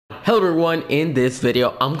Hello everyone, in this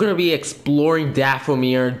video I'm gonna be exploring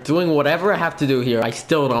Dathomir, doing whatever I have to do here. I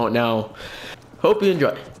still don't know. Hope you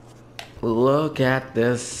enjoy. Look at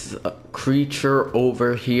this creature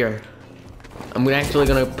over here. I'm actually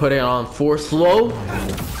gonna put it on force low.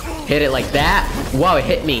 Hit it like that. Wow, it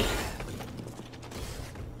hit me.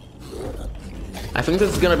 I think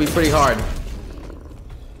this is gonna be pretty hard.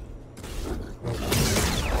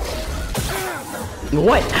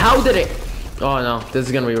 What? How did it? Oh no, this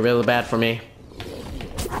is gonna be really bad for me.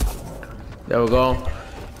 There we go.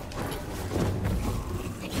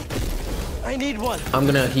 I need one. I'm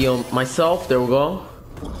gonna heal myself. There we go.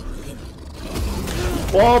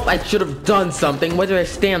 Oh, I should have done something. Why did I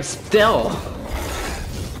stand still?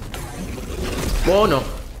 Oh no.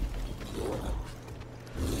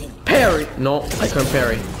 Parry! No, I couldn't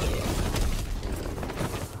parry.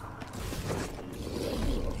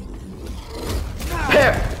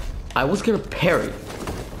 Parry! I was gonna parry.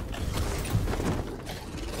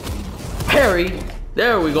 Parry!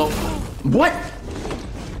 There we go. What?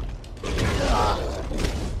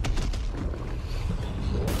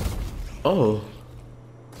 Oh.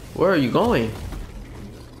 Where are you going?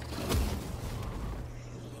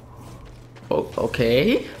 Oh,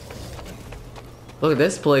 okay. Look at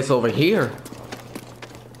this place over here.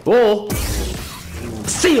 Whoa!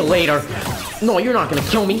 See you later! No, you're not gonna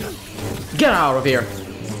kill me! Get out of here!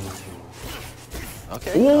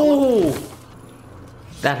 Okay. Whoa!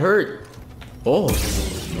 That hurt. Oh.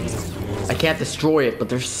 I can't destroy it, but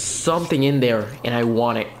there's something in there, and I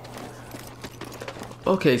want it.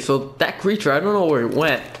 Okay, so that creature, I don't know where it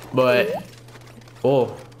went, but...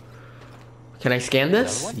 Oh. Can I scan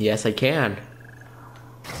this? Yes, I can.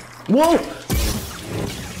 Whoa!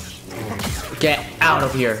 Get out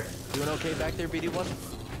of here. Doing okay back there, BD1?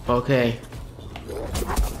 Okay.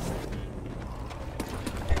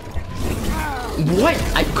 What?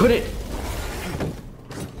 I couldn't.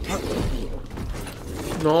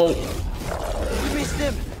 No. We missed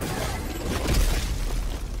him.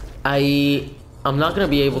 I'm not gonna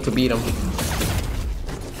be able to beat him.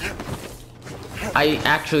 I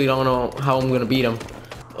actually don't know how I'm gonna beat him.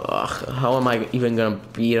 Ugh, how am I even gonna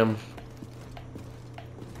beat him?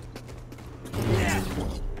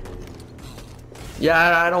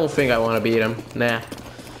 Yeah, I don't think I want to beat him. Nah.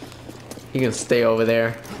 He can stay over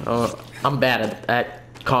there. I'm bad at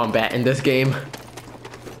combat in this game.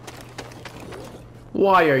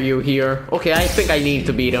 Why are you here? Okay, I think I need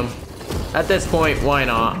to beat him. At this point, why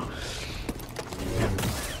not?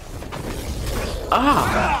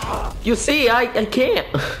 Ah! You see, I can't.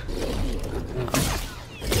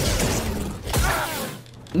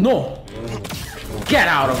 No! Get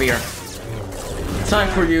out of here!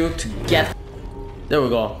 Time for you to get... There we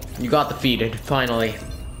go. You got defeated, finally.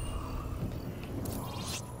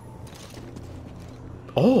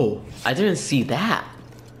 Oh, I didn't see that.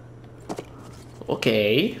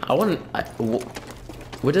 Okay,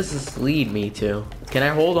 where does this lead me to? Can I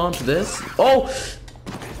hold on to this? Oh!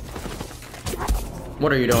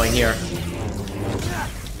 What are you doing here?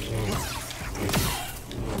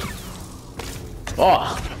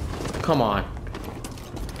 Oh, come on.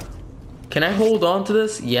 Can I hold on to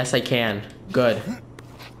this? Yes, I can. Good.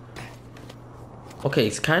 Okay,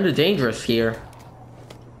 it's kind of dangerous here.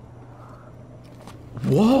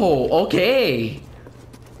 Whoa, okay.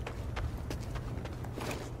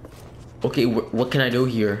 Okay, what can I do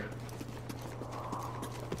here?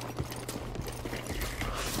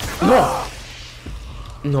 No!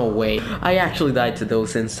 No way. I actually died to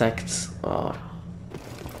those insects. Oh.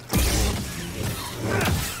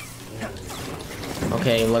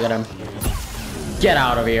 Okay, look at him. Get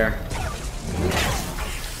out of here.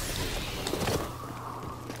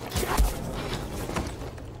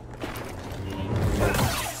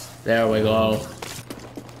 There we go.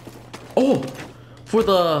 Oh! For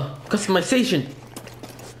the customization.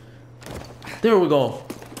 There we go.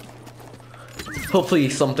 Hopefully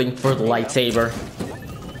something for the lightsaber.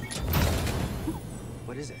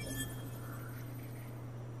 What is it?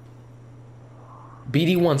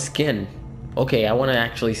 BD1 skin. Okay, I want to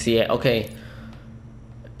actually see it. Okay.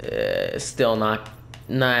 Still not.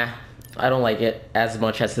 Nah, I don't like it as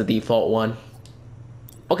much as the default one.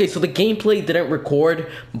 Okay, so the gameplay didn't record,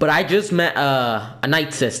 but I just met a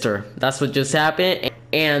Night Sister. That's what just happened.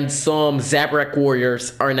 And some Zabrak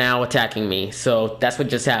warriors are now attacking me. So that's what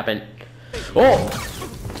just happened. Oh!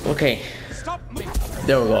 Okay.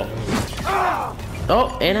 There we go.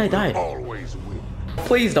 Oh, and I died.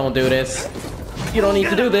 Please don't do this. You don't need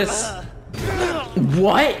to do this.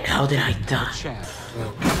 What? How did I die?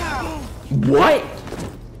 What?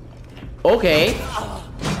 Okay.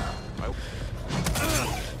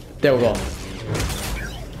 There we go.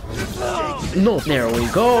 No, there we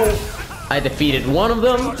go. I defeated one of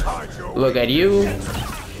them. Look at you.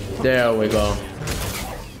 There we go.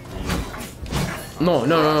 No,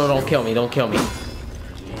 no, no, no, don't kill me, don't kill me.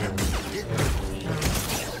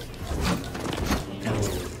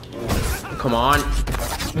 Come on.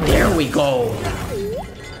 There we go.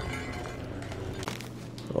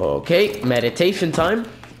 Okay, meditation time.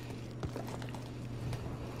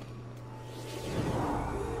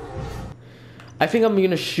 I think I'm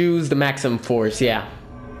gonna choose the maximum force, yeah.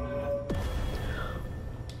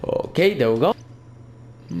 Okay, there we go.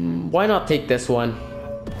 Why not take this one?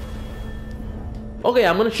 Okay,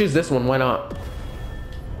 I'm gonna choose this one, why not?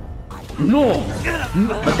 No!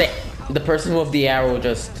 But the person with the arrow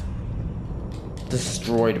just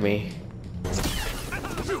destroyed me.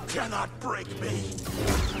 You cannot break me.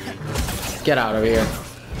 Get out of here.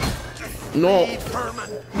 No.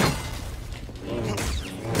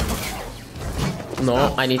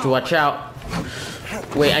 No, I need to watch out.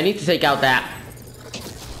 Wait, I need to take out that.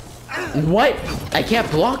 What? I can't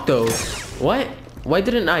block those. What? Why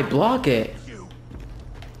didn't I block it?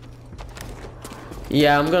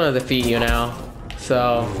 Yeah, I'm gonna defeat you now.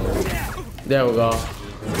 So, there we go.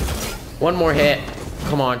 One more hit.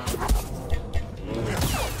 Come on.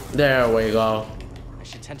 There we go. I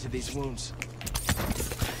should tend to these wounds.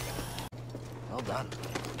 Well done.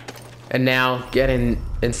 And now, get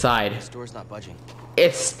inside. This door's not budging.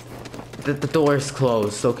 It's... The door is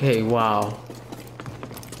closed. Okay, wow.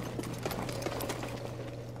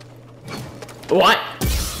 What?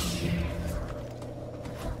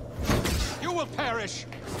 You will perish.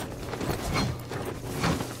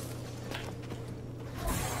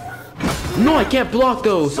 No, I can't block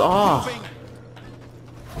those. Ah.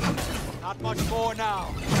 Not much more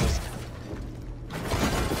now.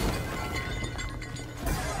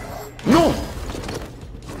 No.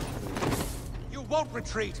 You won't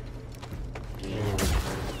retreat.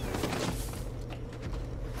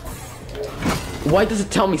 Why does it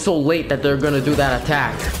tell me so late that they're gonna do that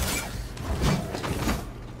attack?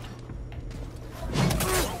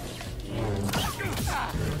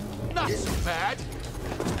 Not so bad.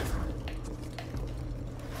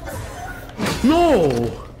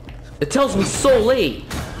 No! It tells me so late.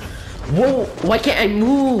 Whoa, why can't I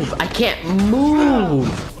move? I can't move.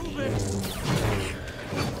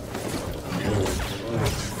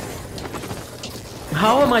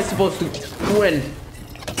 How am I supposed to win?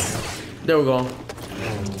 There we go.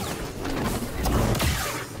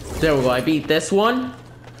 There we go. I beat this one.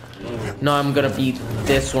 Now I'm gonna beat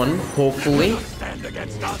this one, hopefully. Stand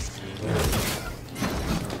against us.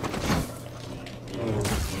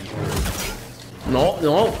 No,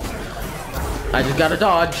 no. I just gotta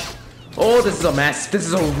dodge. Oh, this is a mess. This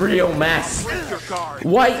is a real mess.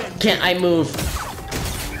 Why can't I move?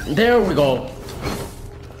 There we go.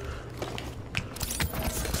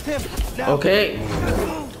 Okay.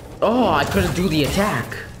 Oh, I couldn't do the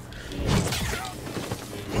attack.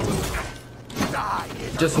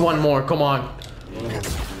 Just one more, come on.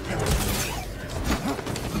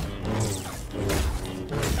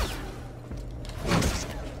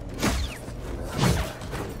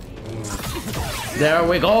 There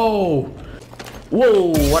we go.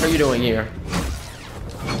 Whoa, what are you doing here?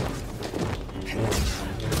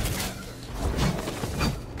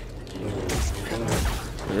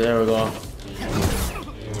 There we go.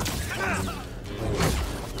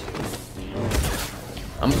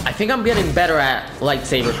 I think I'm getting better at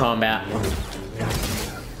lightsaber combat.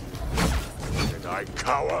 Jedi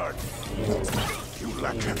coward. You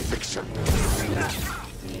lack conviction.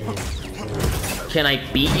 Can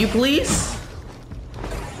I beat you, please?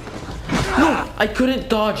 No, I couldn't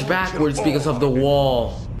dodge backwards because of the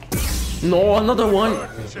wall. No, another one.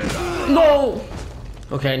 No.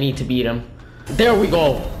 Okay, I need to beat him. There we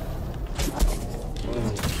go.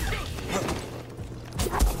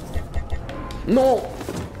 No.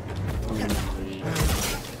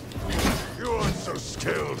 You're so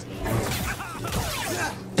skilled.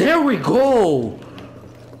 There we go.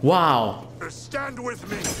 Wow. Stand with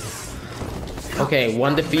me. Okay,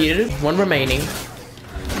 one defeated, one remaining.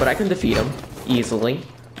 But I can defeat him easily.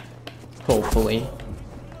 Hopefully.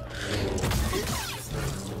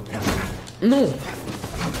 No.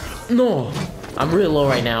 No. I'm really low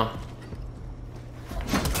right now.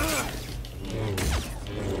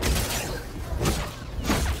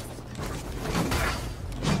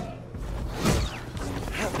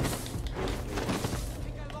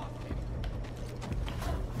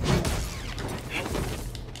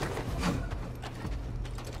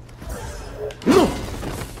 No.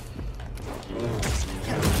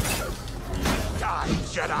 Die,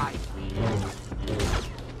 Jedi.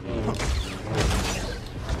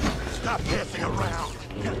 Stop pissing around.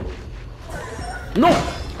 No!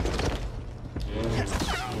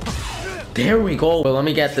 There we go. Well, let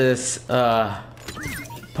me get this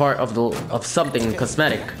part of something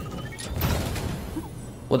cosmetic.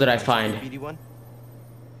 What did I find? BD1?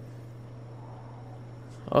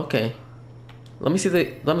 Okay. Let me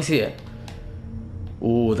see it.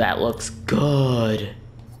 Ooh, that looks good.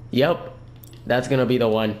 Yep. That's gonna be the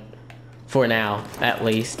one. For now, at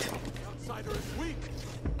least. Outsider is weak.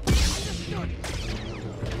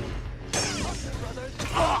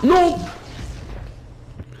 No!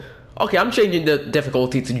 Okay, I'm changing the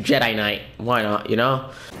difficulty to Jedi Knight. Why not, you know?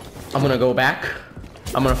 I'm gonna go back.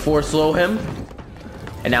 I'm gonna force slow him.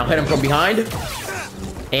 And now hit him from behind.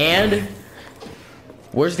 And...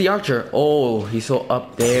 where's the archer? Oh, he's so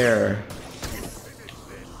up there.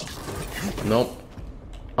 Nope.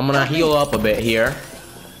 I'm gonna heal up a bit here.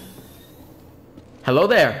 Hello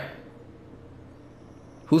there.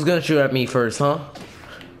 Who's gonna shoot at me first, huh?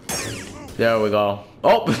 There we go.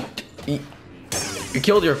 Oh! You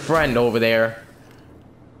killed your friend over there.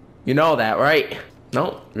 You know that, right?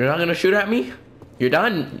 No, you're not gonna shoot at me? You're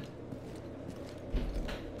done.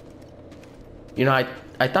 You know,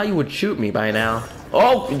 I thought you would shoot me by now.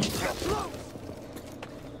 Oh!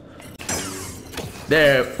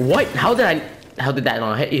 There, what? How did that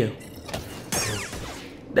not hit you?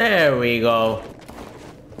 There we go.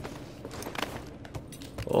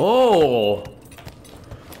 Oh!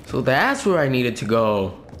 So that's where I needed to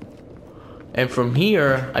go. And from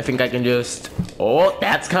here, I think I can just... oh,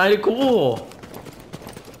 that's kind of cool.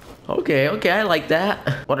 Okay, okay, I like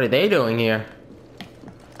that. What are they doing here?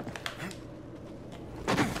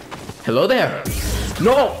 Hello there.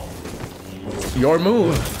 No! Your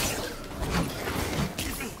move.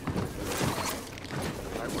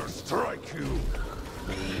 I will strike you.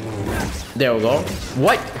 There we go.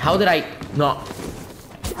 What? How did I not?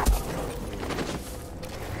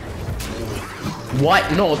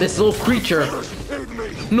 What? No, this little creature.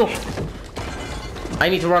 No. I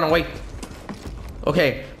need to run away.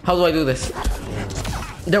 Okay, how do I do this?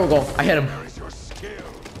 There we go. I hit him.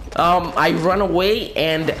 I run away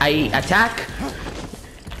and I attack.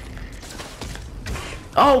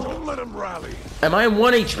 Oh! Don't let him rally. Am I in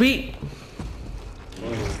 1 HP?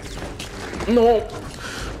 No.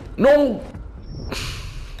 No.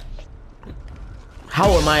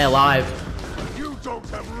 How am I alive? You don't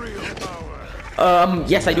have real power.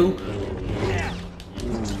 Yes I do.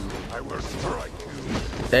 I will strike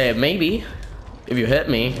you. Maybe. If you hit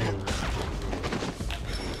me.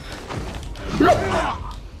 No.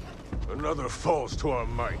 Another falls to our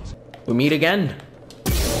might. We meet again.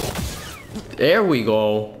 There we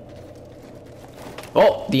go.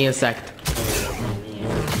 Oh, the insect.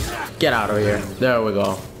 Get out of here. There we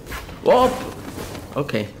go. Oh.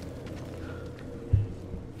 Okay.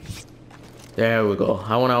 There we go.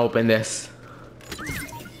 I want to open this.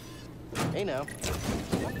 Hey now.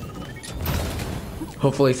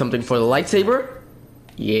 Hopefully something for the lightsaber.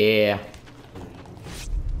 Yeah.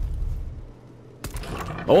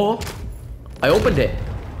 Oh, I opened it.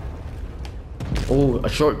 Oh, a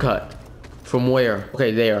shortcut. From where?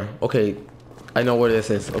 Okay, there. Okay, I know where this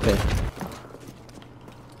is. Okay.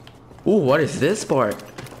 Ooh, what is this part?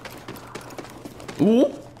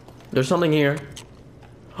 Ooh, there's something here.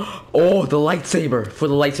 Oh, the lightsaber. For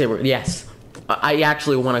the lightsaber, yes. I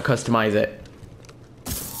actually want to customize it.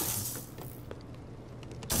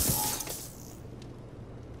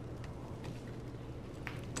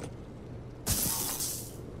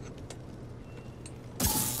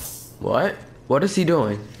 What? What is he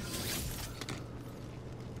doing?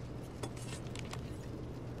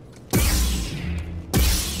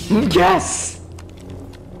 Yes!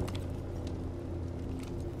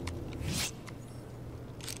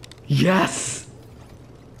 Yes!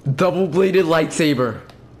 Double-bladed lightsaber.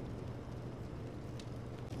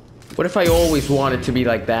 What if I always want it to be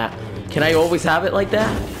like that? Can I always have it like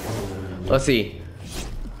that? Let's see.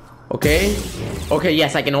 Okay. Okay,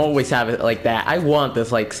 yes, I can always have it like that. I want this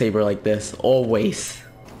lightsaber like this. Always.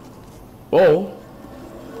 Oh.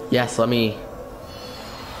 Yes, let me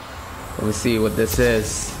see what this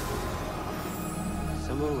is.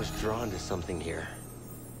 Someone was drawn to something here.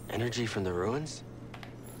 Energy from the ruins?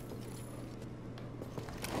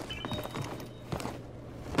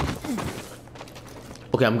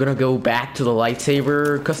 Okay, I'm gonna go back to the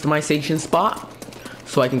lightsaber customization spot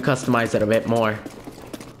so I can customize it a bit more.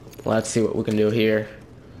 Let's see what we can do here.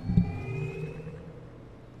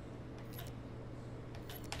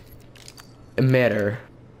 Emitter.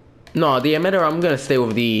 No, the emitter, I'm gonna stay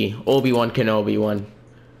with the Obi-Wan Kenobi one.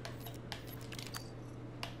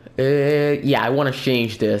 Yeah, I want to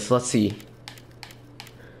change this. Let's see.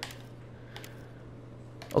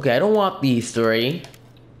 Okay, I don't want these three.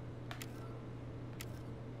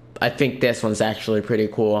 I think this one's actually pretty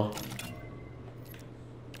cool.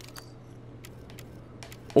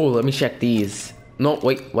 Oh, let me check these. No,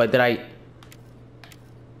 wait, why did I?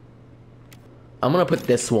 I'm gonna put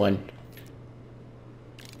this one.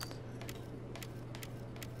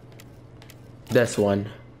 This one.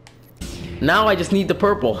 Now I just need the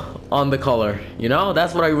purple on the color. You know,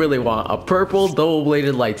 that's what I really want. A purple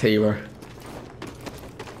double-bladed lightsaber.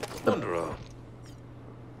 Wanderer.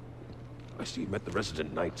 I see you met the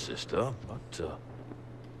resident Night Sister, but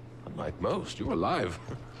unlike most, you're alive.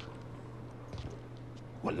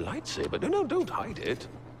 Well, lightsaber? No, don't hide it.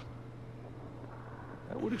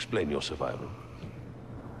 That would explain your survival.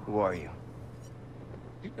 Who are you?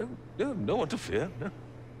 No one to fear. No.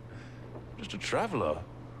 Just a traveler,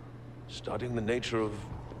 studying the nature of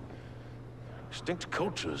extinct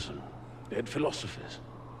cultures and dead philosophies.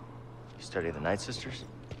 You study the Night Sisters?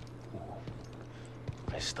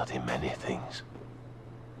 I study many things.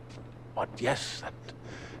 But yes, that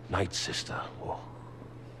Night Sister, oh,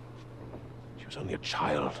 she was only a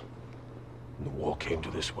child when the war came to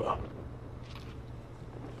this world.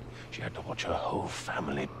 She had to watch her whole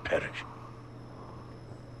family perish.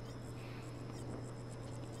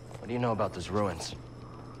 What do you know about those ruins?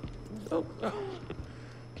 Oh,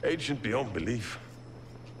 ancient beyond belief.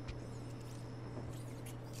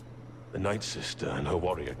 The Night Sister and her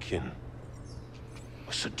warrior kin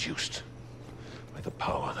were seduced by the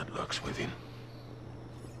power that lurks within.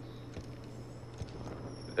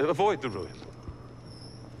 Avoid the ruin,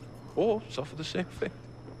 or suffer the same fate.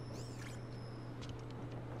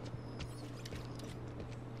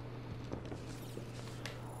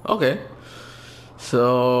 Okay.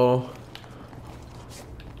 So...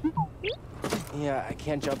 Yeah, I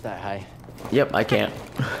can't jump that high. Yep, I can't.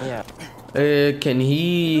 Yeah. Can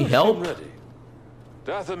he help? Ready.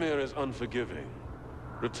 Dathomir is unforgiving.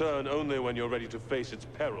 Return only when you're ready to face its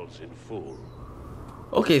perils in full.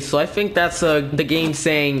 Okay, so I think that's the game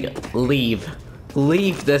saying leave.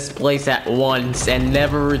 Leave this place at once and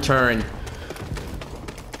never return.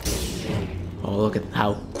 Oh, look at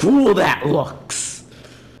how cool that looks.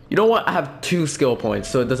 You know what? I have 2 skill points,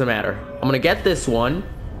 so it doesn't matter. I'm gonna get this one.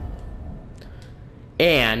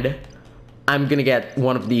 And I'm gonna get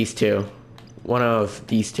one of these two. One of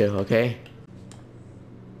these two, okay?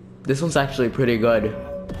 This one's actually pretty good.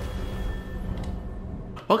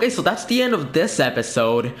 Okay, so that's the end of this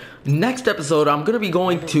episode. Next episode, I'm gonna be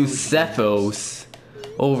going to Cephos.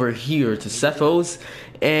 Over here to Cephos.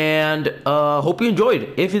 And hope you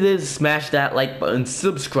enjoyed. If you did, smash that like button,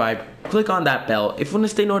 subscribe, click on that bell if you want to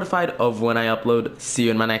stay notified of when I upload. See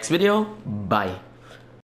you in my next video. Bye.